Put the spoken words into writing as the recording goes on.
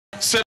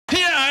Say,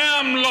 here I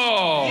am,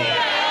 Lord.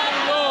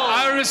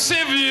 I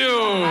receive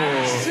you.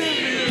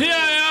 Here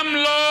I am,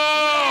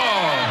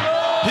 Lord.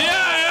 Here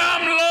I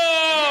am,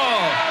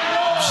 Lord.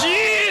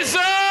 Jesus,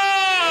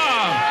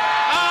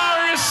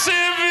 I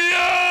receive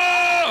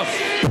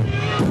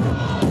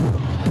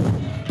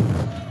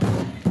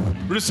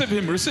you. Receive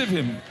him, receive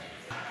him.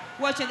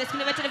 Watching the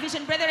Screen of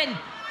Television, brethren.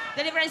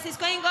 Deliverance is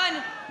going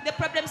on. The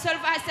problem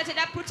solver has started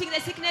uprooting the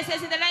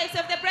sicknesses in the lives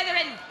of the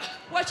brethren.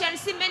 Watch and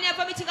see many are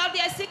vomiting out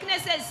their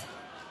sicknesses.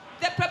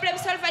 The problem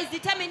solver is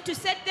determined to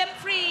set them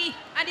free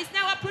and is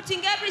now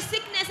uprooting every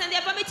sickness and they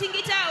are vomiting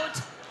it out.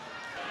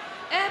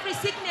 Every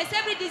sickness,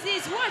 every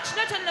disease. Watch,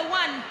 not only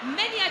one.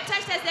 Many are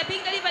touched as they're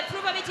being delivered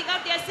through vomiting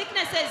out their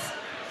sicknesses.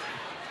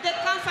 The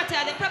comforter,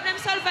 the problem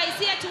solver is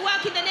here to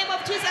work in the name of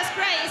Jesus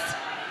Christ.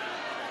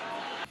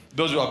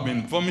 Those who have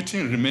been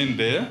vomiting, remain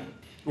there.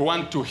 We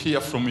want to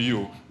hear from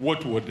you.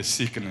 What were the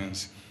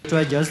sickness?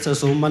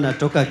 Justus Ouma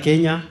natoka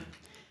Kenya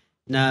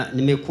na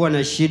nimekuwa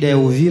na shida ya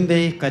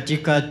uvimbe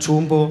katika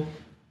tumbo.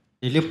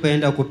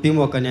 Nilipoenda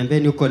kupimwa wakaniambia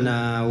niko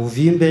na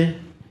uvimbe.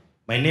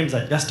 My name is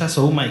Justus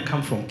Ouma. I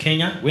come from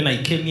Kenya. When I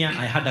came here,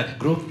 I had a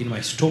growth in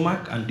my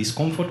stomach and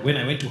discomfort. When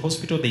I went to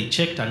hospital, they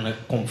checked and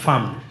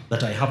confirmed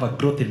that I have a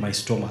growth in my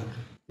stomach.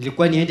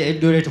 Nilikuwa niende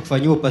Eldoret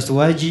kufanyiwa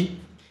upasuaji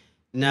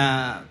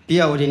na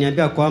pia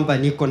waliniambia kwamba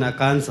niko na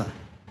cancer.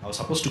 I was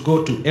supposed to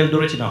go to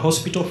Eldoret in a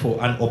hospital for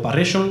an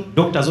operation.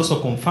 Doctors also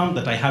confirmed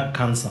that I had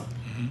cancer.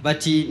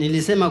 But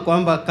nilisema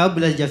kwamba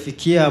kabla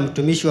sijafikia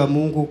mtumishi wa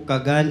Mungu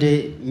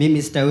Kagande,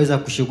 mimi sitaweza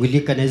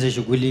kushughulika na hizo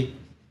shughuli.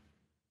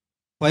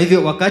 Kwa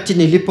hivyo wakati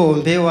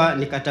nilipoombewa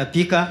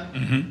nikatapika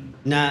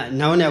na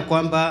naona ya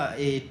kwamba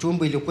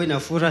tumbo ilikuwa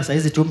inafura, sasa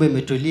hizi tumbo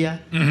imetulia.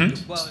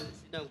 Nilikuwa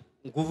sina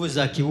nguvu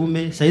za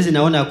kiume, sasa hizi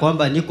naona ya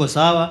kwamba niko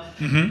sawa,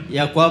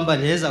 ya kwamba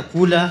naweza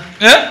kula.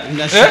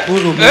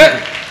 Nashukuru Mungu.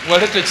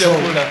 So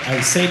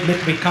I said,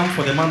 let me come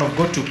for the man of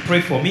God to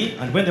pray for me.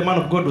 And when the man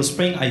of God was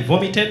praying, I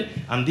vomited.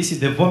 And this is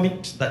the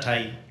vomit that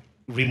I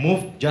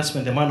removed just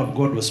when the man of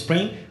God was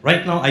praying.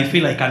 Right now, I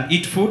feel I can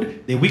eat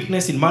food. The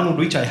weakness in manhood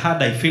which I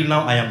had, I feel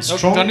now I am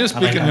strong. Can you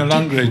speak in your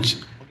language?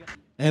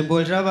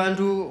 Mbolra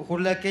bandu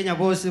hula Kenya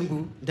bose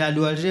mbu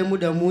ndalualire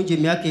muda mungi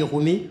myaka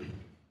 10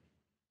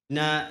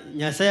 na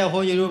Nyasaye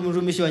honyo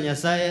murumishi wa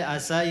Nyasaye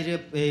asaire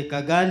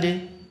Kagande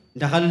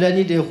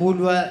ndahalulanide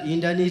hulwa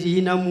indaniri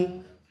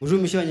inamu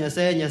murumishi wa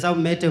Nyasaye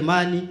mete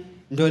mani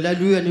ndola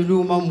luya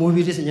niluma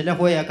mubiri senyala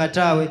ho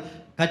yakatawe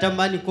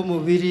katamani ko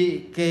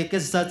mubiri ke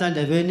sasa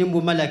ndaveni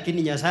mbuma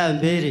lakini Nyasaye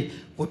mbere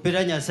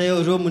kupira Nyasaye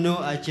oromuno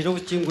akiro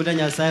chingula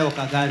Nyasaye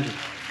Kagande.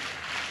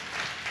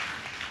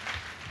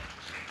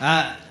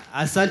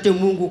 Asante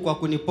Mungu kwa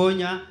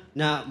kuniponya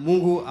na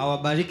Mungu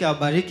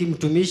awabariki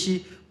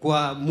mtumishi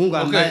kwa Mungu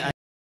ambaye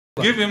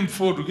Give him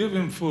food, give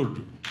him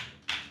food.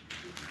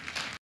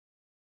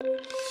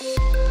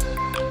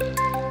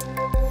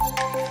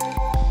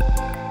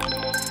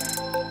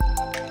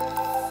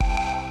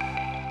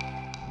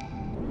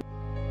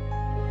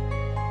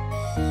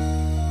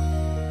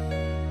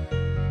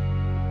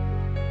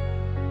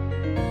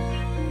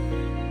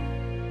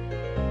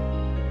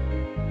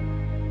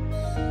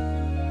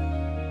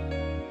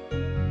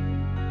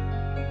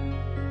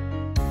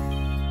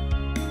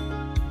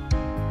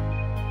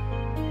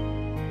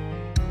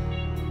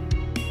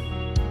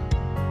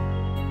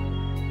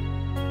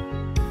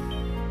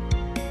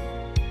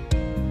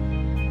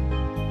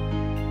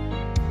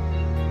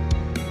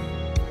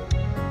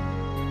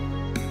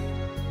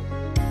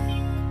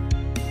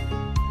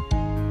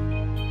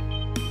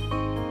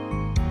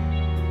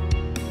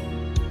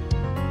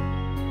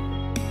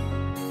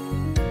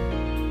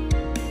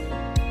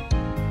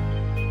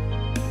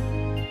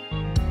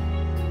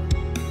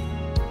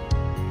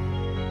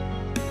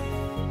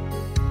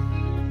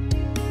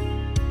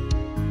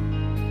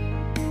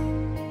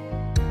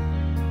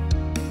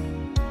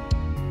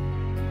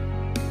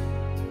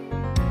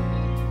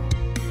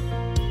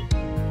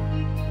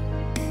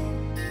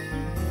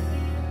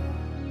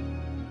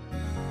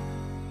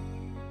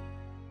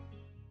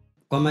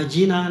 Kwa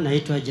majina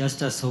naitwa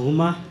Justus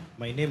Ouma.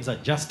 My name is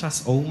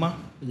Justus Ouma.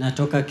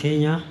 Natoka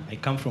Kenya. I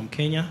come from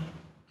Kenya.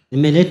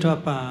 Nimeletwa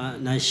hapa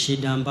na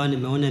shida ambayo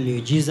nimeona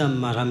miujiza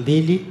mara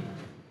mbili.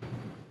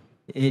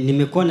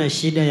 Nimekuwa na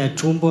shida ya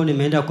tumbo,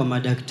 nimeenda kwa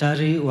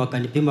madaktari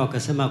wakanipima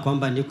wakasema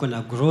kwamba niko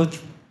na growth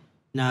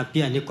na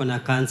pia niko na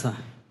cancer.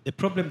 The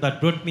problem that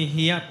brought me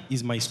here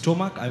is my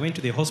stomach. I went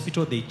to the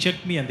hospital, they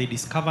checked me and they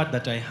discovered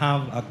that I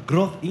have a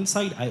growth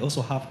inside. I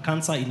also have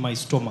cancer in my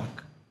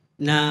stomach.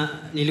 Na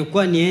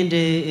nilikuwa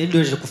niende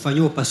Eldoret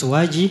kufanywa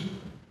upasuaji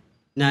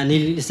na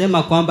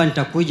nilisema kwamba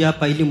nitakuja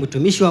hapa ili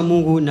mtumishi wa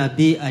Mungu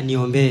nabii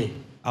aniombee.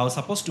 I was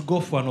supposed to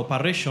go for an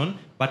operation,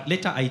 but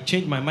later I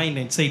changed my mind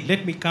and said,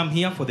 let me come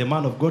here for the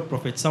man of God,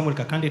 Prophet Samuel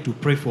Kakande, to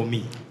pray for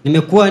me.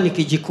 Nimekuwa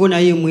nikijikuna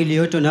hii mwili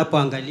yote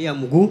napoangalia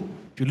mguu.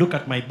 If you look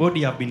at my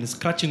body, I've been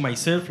scratching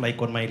myself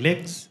like on my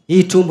legs.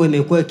 Hii tumbo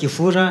imekuwa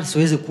kifura,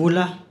 siwezi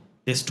kula.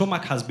 The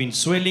stomach has been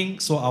swelling,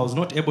 so I was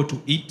not able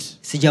to eat.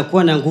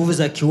 Sijakuwa na nguvu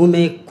za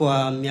kiume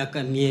kwa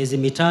miezi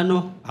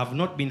mitano. I've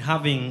not been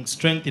having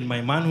strength in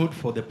my manhood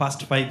for the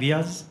past 5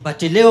 years.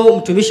 But leo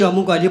mtumishi wa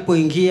Mungu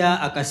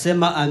alipoingia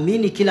akasema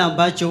amini kila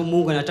ambacho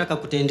Mungu anataka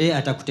kutendea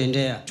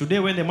atakutendea. Today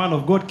when the man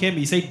of God came,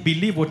 he said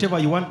believe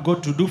whatever you want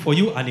God to do for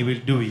you and he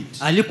will do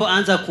it.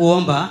 Alipoanza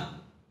kuomba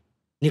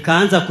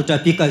nikaanza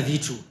kutapika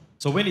vitu.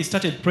 So when he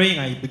started praying,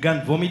 I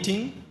began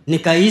vomiting.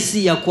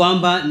 Nikahisi ya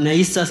kwamba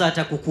nahisi sasa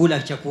hata kukula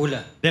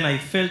chakula. Then I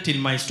felt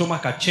in my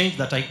stomach a change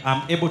that I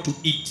am able to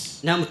eat.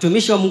 Na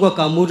mtumishi wa Mungu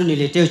akaamuru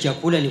niletee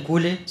chakula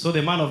nikule. So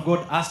the man of God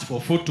asked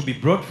for food to be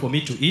brought for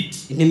me to eat.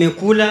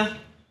 Nimekula.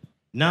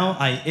 Now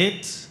I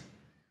ate.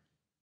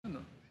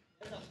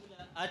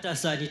 Hata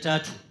sahani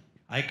 3.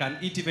 I can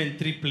eat even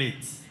 3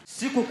 plates.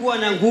 Sikukuwa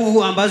na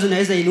nguvu ambazo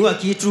naweza inua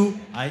kitu.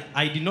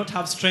 I did not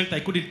have strength.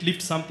 I couldn't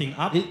lift something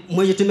up.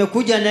 Mwenye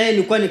tumekuja naye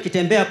nilikuwa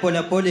nikitembea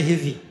pole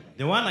hivi.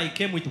 The one I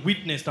came with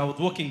witnessed, I was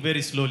walking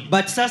very slowly.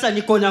 But sasa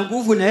niko na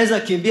nguvu, naweza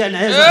kimbia,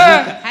 naweza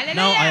ruka.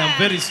 Now I am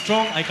very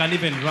strong. I can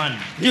even run.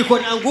 Niko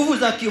na nguvu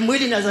za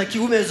kimwili na za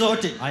kiume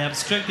zote. I have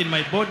strength in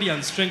my body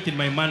and strength in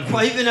my manhood.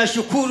 Kwa hivyo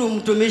nashukuru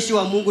mtumishi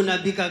wa Mungu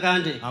Nabii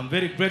Kagande. I'm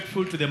very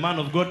grateful to the man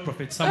of God,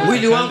 Prophet Samuel.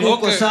 Mwili wangu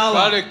uko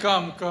sawa. Father,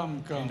 come.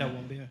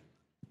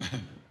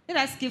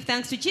 Let us give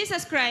thanks to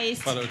Jesus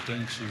Christ. Father,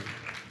 thank you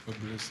for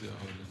blessing your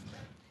holy name.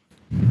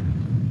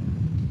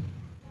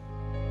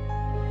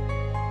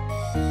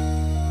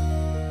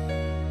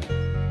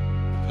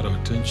 Father,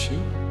 thank you.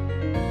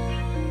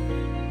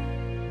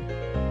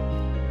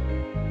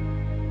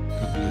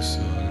 God bless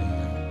your holy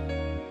name.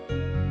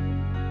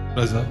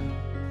 Rise up.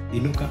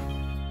 Inuka.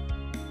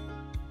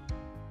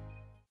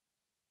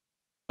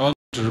 I want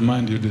to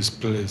remind you this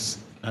place.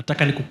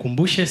 Nataka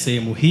nikukumbushe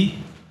sehemu hii.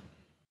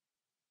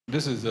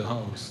 This is the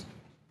house.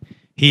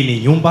 Hii ni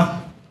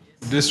nyumba.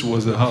 This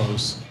was the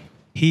house.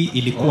 Hii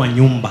ilikuwa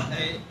nyumba.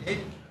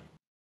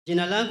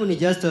 Jina langu ni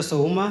Justus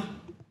Ouma.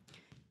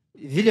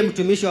 Vile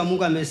mtumishi wa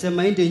Mungu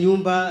amesema, hii ndio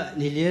nyumba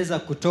niliweza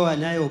kutoa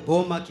nayo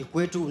boma.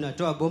 Kikwetu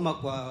unatoa boma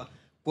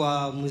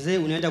kwa mzee,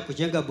 unaenda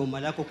kujenga boma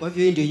lako. Kwa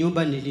hivyo hii ndio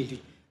nyumba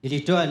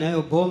nilitoa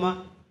nayo boma.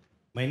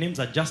 My name is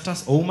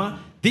Justus Ouma.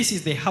 This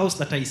is the house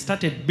that I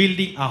started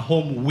building a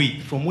home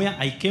with. From where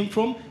I came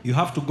from, you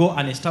have to go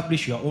and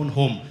establish your own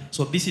home.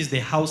 So this is the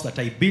house that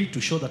I built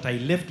to show that I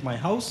left my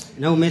house.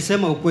 Na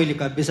umesema ukweli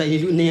kabisa.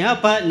 Ni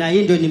hapa na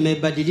hii ndio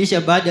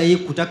nimebadilisha baada hii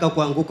kutaka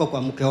kuanguka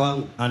kwa mke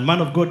wangu. And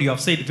man of God, you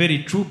have said very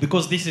true,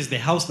 because this is the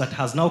house that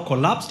has now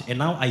collapsed and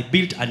now I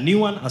built a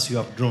new one as you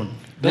have drawn.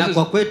 Na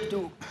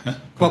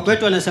kwa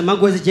kwetu anasema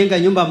huwezi jenga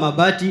nyumba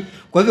mabati.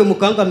 Kwa hivyo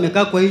mke wangu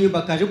amekaa kwa hii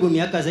nyumba karibu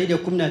miaka zaidi ya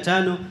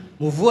 15.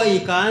 Mvua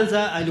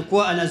ikaanza,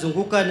 alikuwa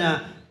anazunguka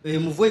na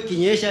mvua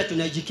ikinyesha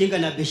tunajikinga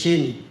na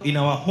besheni. In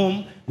our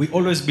home, we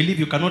always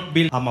believe you cannot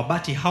build a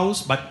mabati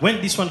house, but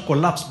when this one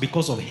collapsed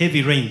because of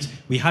heavy rains,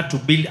 we had to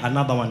build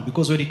another one,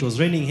 because when it was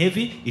raining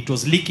heavy, it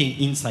was leaking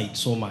inside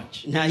so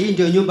much. Na hii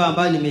ndio nyumba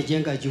ambayo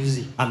nimejenga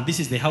juzi. And this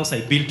is the house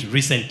I built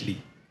recently.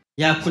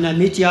 Ya kuna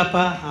miti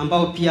hapa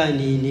ambao pia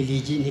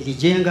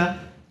nilijenga.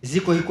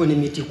 Ziko hiko ni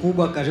miti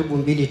kubwa karibu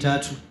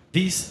 2-3.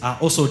 These are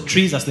also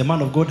trees as the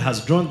man of God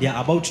has drawn. They are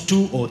about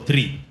 2 or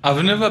 3.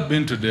 I've never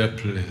been to their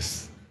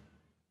place,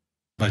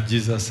 but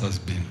Jesus has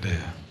been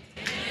there.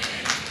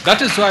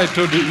 That is why I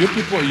told you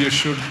people, you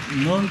should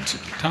not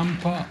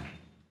tamper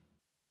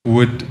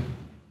with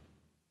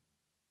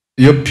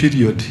your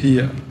period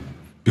here,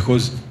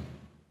 because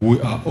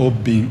we are all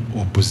being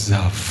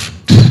observed.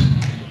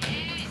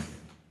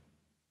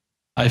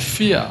 I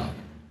fear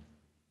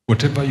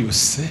whatever you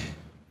say,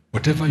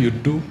 whatever you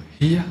do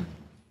here,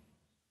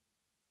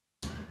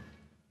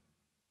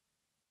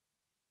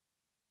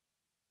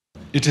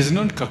 it is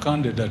not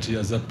Kakande that he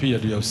has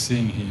appeared, you have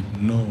seen him.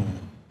 No,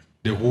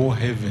 the whole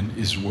heaven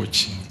is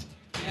watching.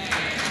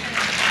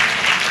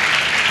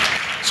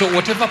 So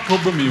whatever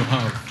problem you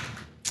have,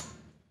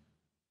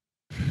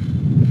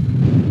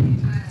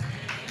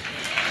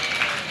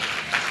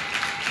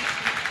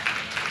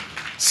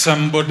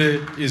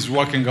 somebody is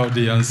working out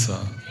the answer.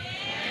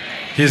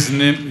 His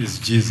name is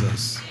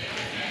Jesus.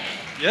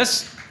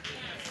 Yes?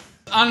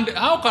 And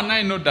how can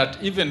I know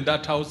that even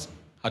that house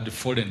had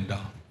fallen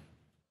down?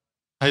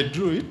 I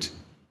drew it.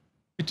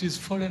 It is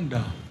fallen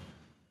down.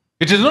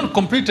 It is not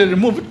completely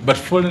removed, but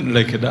fallen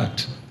like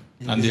that.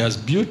 And he has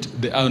built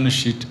the iron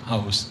sheet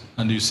house.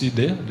 And you see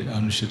there, the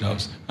iron sheet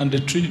house. And the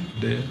tree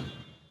there.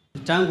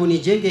 Tangu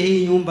nijenge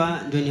hii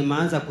nyumba ndio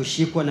nimeanza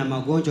kushikwa na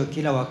magonjwa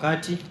kila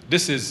wakati.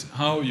 This is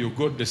how you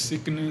got the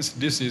sickness.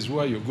 This is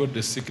where you got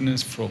the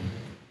sickness from.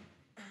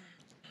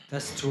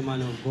 That's true,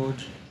 man of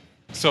God.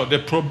 So the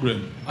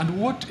problem,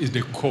 and what is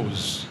the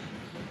cause?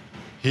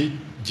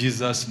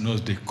 Jesus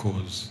knows the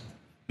cause.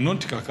 Not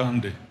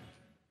Kakande,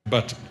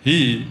 but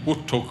he who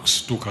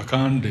talks to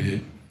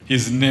Kakande,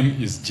 his name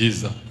is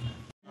Jesus.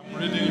 I'm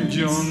reading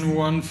John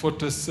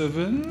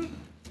 1:47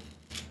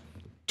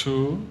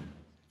 to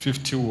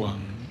 51.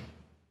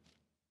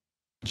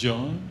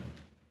 John,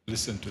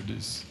 listen to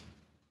this.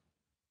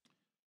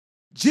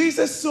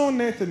 Jesus saw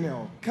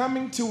Nathanael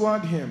coming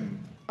toward him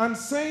and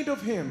said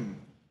of him,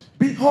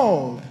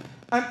 Behold,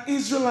 an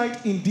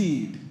Israelite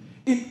indeed,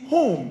 in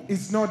whom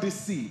is no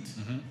deceit.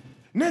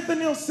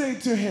 Nathanael said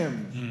to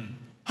him,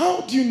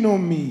 How do you know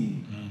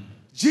me?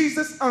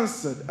 Jesus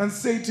answered and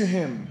said to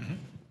him,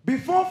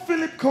 Before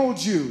Philip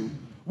called you,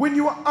 when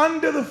you were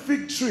under the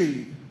fig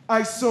tree,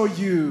 I saw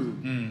you.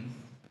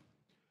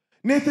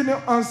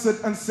 Nathanael answered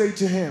and said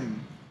to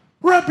him,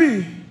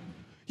 Rabbi,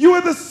 you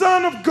are the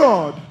Son of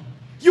God.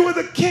 You are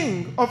the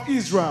King of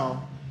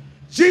Israel.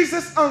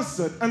 Jesus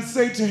answered and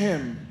said to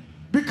him,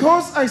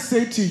 Because I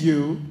say to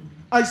you,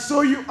 I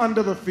saw you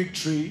under the fig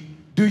tree,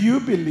 do you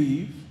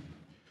believe?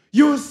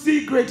 You will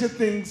see greater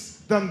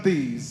things than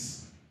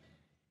these.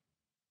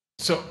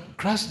 So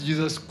Christ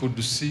Jesus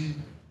could see,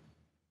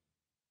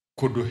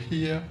 could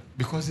hear,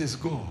 because he's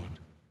God.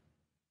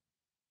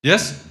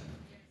 Yes?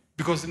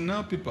 Because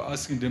now people are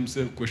asking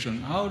themselves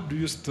question, how do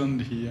you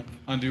stand here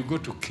and you go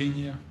to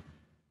Kenya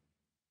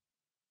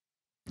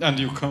and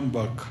you come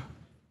back?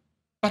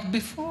 But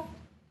before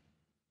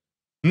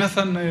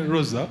Nathanael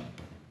rose up,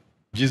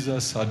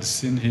 Jesus had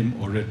seen him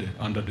already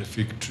under the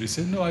fig tree. He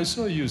said, No, I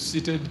saw you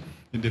seated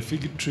in the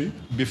fig tree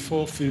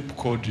before Philip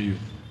called you.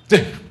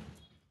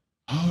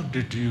 How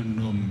did you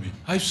know me?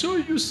 I saw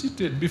you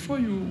seated before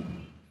you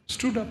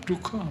stood up to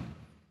come.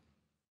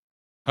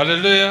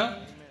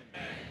 Hallelujah.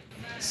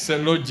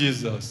 Say, Lord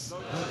Jesus,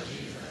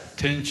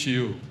 thank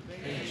you.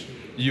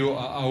 You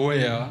are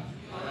aware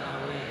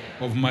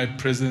of my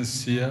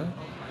presence here,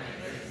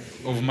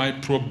 of my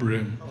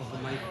problem.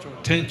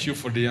 Thank you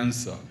for the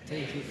answer.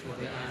 Thank you for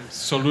the answer.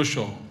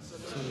 Solution.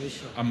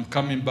 I'm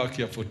coming back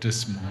here for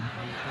testimony.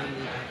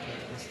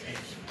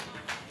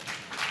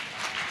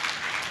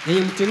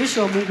 Yenye mtumishi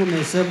wa Mungu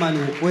amesema ni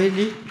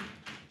ukweli.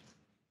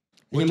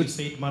 What you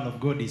said, man of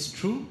God, is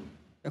true.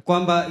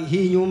 Kwamba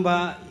hii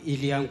nyumba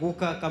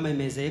ilianguka kama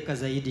imezeeka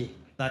zaidi.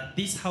 That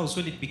this house,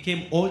 when it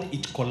became old,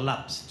 it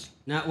collapsed.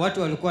 Na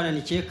watu walikuwa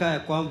wananicheka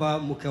kwamba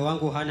mke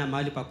wangu hana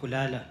mahali pa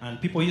kulala. And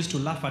people used to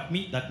laugh at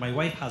me that my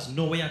wife has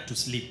nowhere to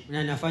sleep.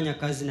 Na nafanya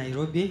kazi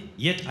Nairobi.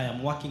 Yet I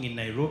am working in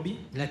Nairobi.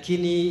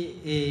 Lakini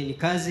ni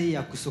kazi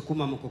ya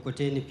kusukuma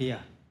mkokoteni pia.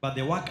 But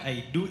the work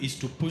I do is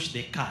to push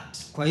the cart.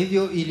 Kwa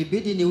hivyo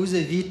ilibidi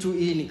niuze vitu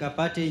ili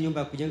nikapate nyumba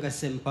ya kujenga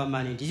semi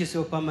permanent. Hiyo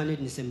sio permanent,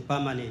 ni semi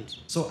permanent.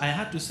 So I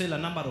had to sell a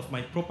number of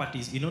my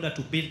properties in order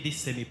to build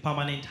this semi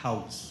permanent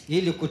house.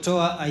 Ili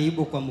kutoa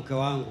aibu kwa mke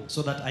wangu.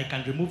 So that I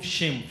can remove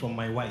shame from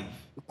my wife.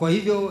 Kwa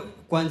hivyo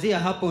kuanzia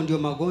hapo ndio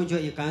magonjwa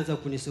ikaanza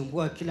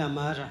kunisumbua kila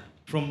mara.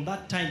 From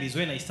that time is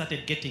when I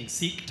started getting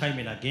sick time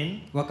and again.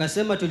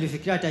 Wakasema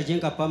tulifikiria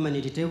atajenga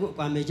permanent,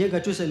 amejenga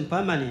tu semi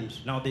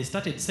permanent. Now they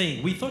started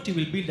saying, we thought he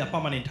will build a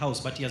permanent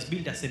house, but he has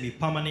built a semi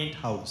permanent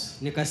house.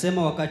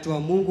 Nikasema wakati wa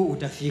Mungu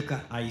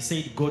utafika. I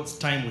said God's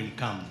time will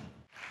come.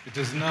 It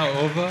is now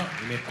over.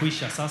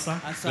 Imekwisha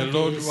sasa. The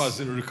Lord has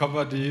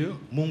recovered you.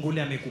 Mungu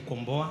ule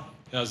amekukomboa.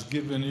 He has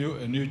given you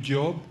a new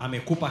job.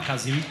 Amekupa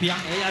kazi mpya.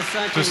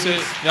 To say,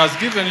 he has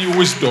given you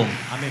wisdom.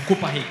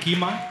 Amekupa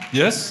hekima.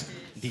 Yes.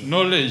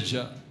 Knowledge.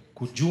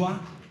 Kujua.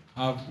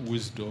 Have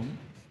wisdom.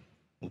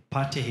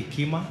 Upate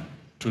hekima.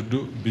 To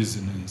do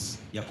business.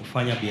 Ya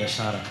kufanya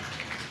biashara.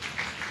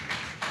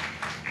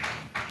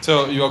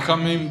 So you are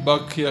coming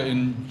back here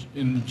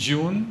in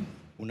June.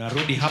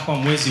 Unarudi hapa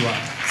mwezi wa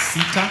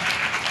 6.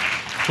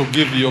 To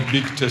give your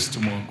big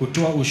testimony.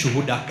 Kutoa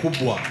ushuhuda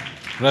kubwa.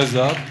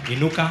 Rise up.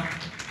 Inuka.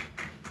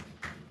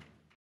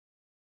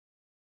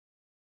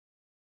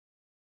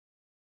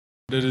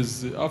 There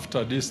is,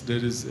 after this,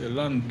 there is a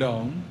land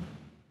down.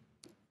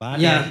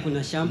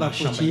 Kuna shamba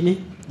hapo chini.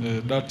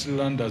 That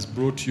land has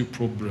brought you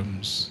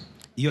problems.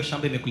 Hiyo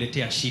shamba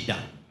imekuletea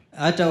shida.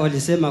 Hata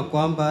walisema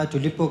kwamba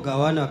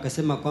tulipogawana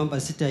wakasema kwamba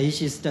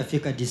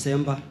sitafika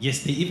December.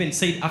 Yes, they even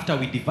said after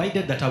we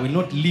divided that I will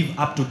not live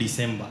up to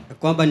December.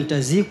 Kwamba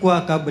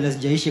nitazikwa kabla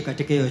sijaishi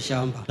katika hiyo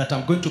shamba. That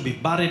I'm going to be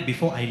buried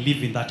before I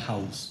live in that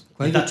house.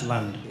 In that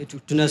land.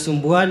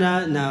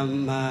 Tunasumbuana na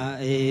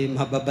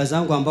mababa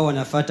zangu ambao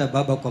wanafuata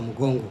baba kwa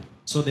mgongo.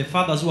 So the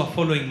fathers who are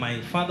following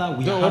my father,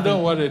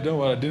 don't worry.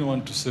 I didn't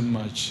want to say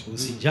much.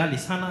 Usijali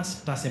sana,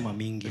 sitasema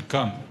mingi.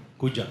 Come.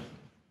 Kuja.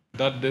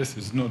 That death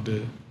is not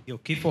there. Hiyo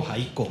kifo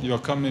haiko. You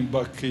are coming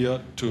back here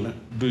to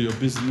do your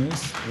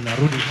business.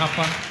 Unarudi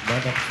hapa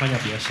baada ya kufanya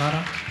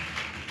biashara.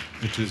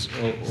 It is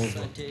all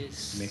over.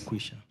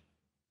 Imekwisha.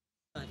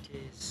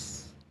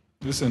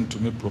 Listen to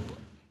me proper.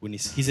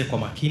 Unisikize kwa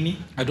makini.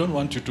 I don't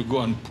want you to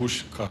go and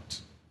push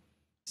cut.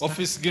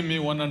 Office, give me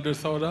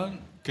 100,000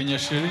 Kenya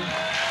shilling.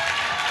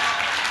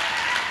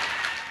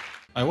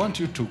 I want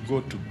you to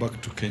go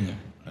back to Kenya.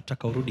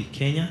 Nataka urudi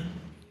Kenya.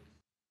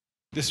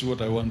 This is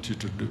what I want you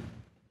to do.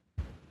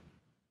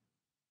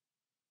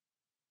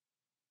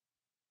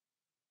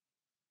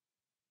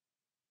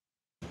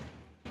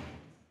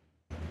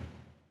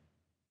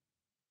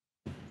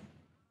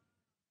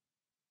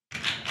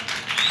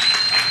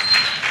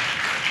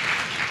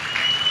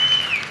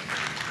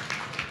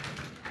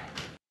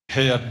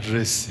 Hair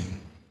dressing.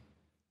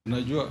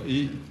 Unajua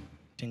hii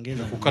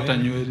tengeza kukata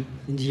nywele?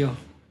 Ndio.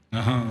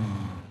 Aha.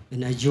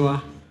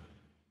 Unajua.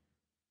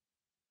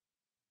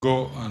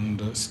 Go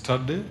and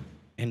study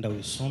enda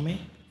usome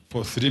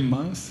for 3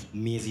 months.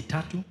 miezi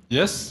 3.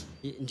 Yes?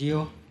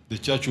 Ndio. The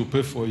church will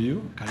pay for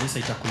you. Kanisa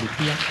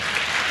itakulipia.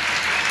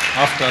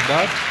 After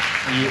that,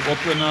 you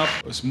open up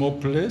a small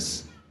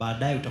place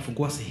Baadaye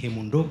utafungua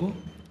sehemu ndogo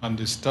and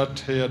you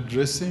start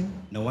hairdressing.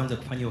 na uanze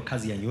kufanya hiyo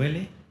kazi ya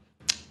nywele.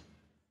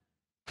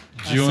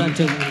 John,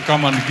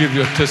 come and give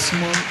your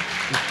testimony.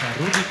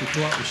 Utarudi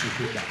kutoa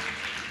ushuhuda.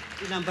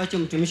 Kile ambacho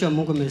mtumishi wa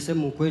Mungu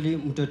amesema ukweli,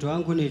 mtoto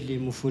wangu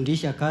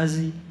nilimfundisha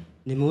kazi,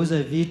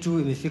 nimeuza vitu,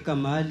 imefika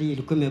mahali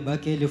ilikuwa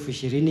imebaki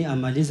 20,000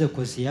 amalize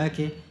kosi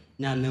yake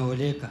na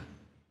ameoleka.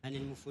 Na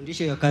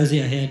nilimfundisha hiyo kazi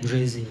ya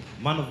hairdressing.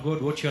 Man of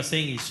God, what you are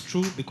saying is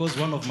true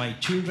because one of my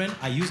children,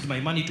 I used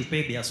my money to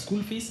pay their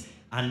school fees,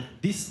 and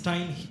this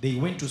time they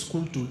went to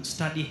school to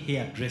study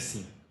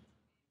hairdressing.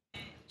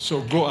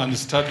 So go and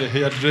study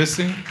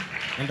hairdressing.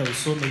 Enda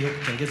usome hiyo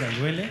kutengeza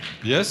nywele.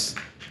 Yes?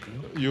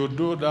 You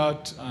do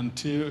that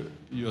until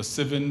you're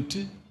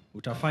 70.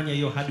 Utafanya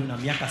hiyo hadi una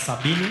miaka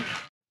 70.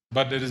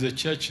 But there is a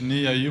church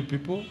near you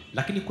people.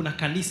 Lakini kuna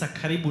kanisa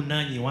karibu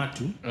nanyi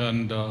watu.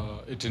 And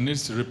it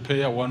needs to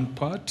repair one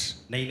part.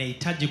 Na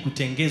inahitaji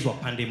kutengezwa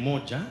pande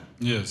moja.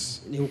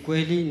 Yes. Ni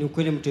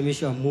ukweli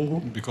mtumishi wa Mungu.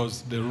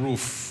 Because the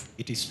roof.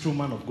 It is true,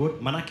 man of God.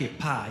 Manake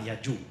paa ya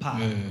juu, paa.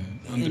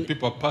 And the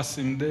people are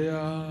passing there.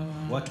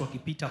 Watu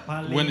wakipita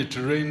pale. When it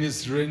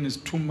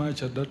rains too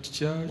much at that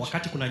church.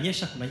 Wakati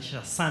kunanyesha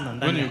sana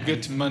ndani. When you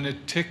get money,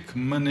 take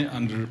money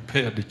and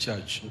repair the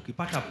church.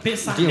 Ukipata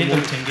pesa, nenda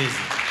utengeze.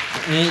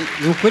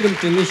 Ni ukweli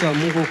mtumishi wa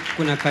Mungu,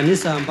 kuna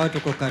kanisa ambalo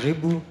tuko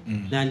karibu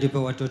na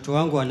ndipo watoto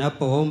wangu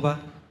wanapoomba.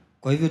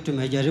 Kwa hivyo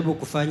tumejaribu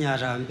kufanya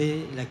harambee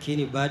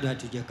lakini bado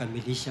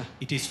hatujakamilisha.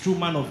 It is true,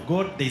 man of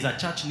God. There is a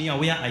church near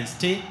where I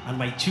stay and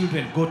my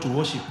children go to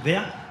worship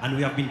there, and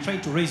we have been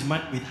trying to raise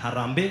money with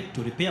harambee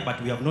to repair,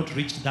 but we have not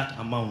reached that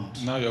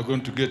amount. Now you are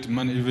going to get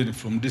money. Even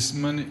from this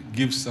money,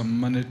 give some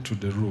money to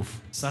the roof.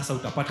 Sasa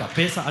utapata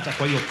pesa, hata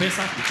kwa hiyo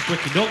pesa uchukue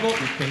kidogo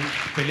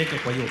upeleke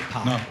kwa hiyo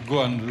paa. Now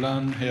go and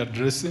learn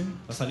hairdressing.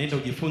 Sasa nenda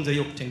ujifunze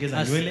hiyo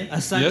kutengeza nywele.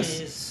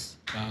 Yes.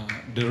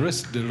 The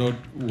rest the Lord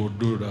will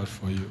do that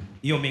for you.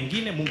 Hiyo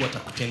mengine Mungu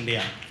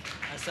atakutendea.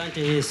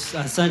 Asante Yesu,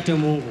 asante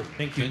Mungu.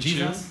 Thank you,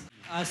 Jesus.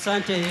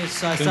 Asante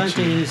Yesu,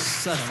 asante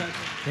Yesu, asante.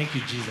 Thank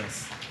you,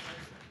 Jesus.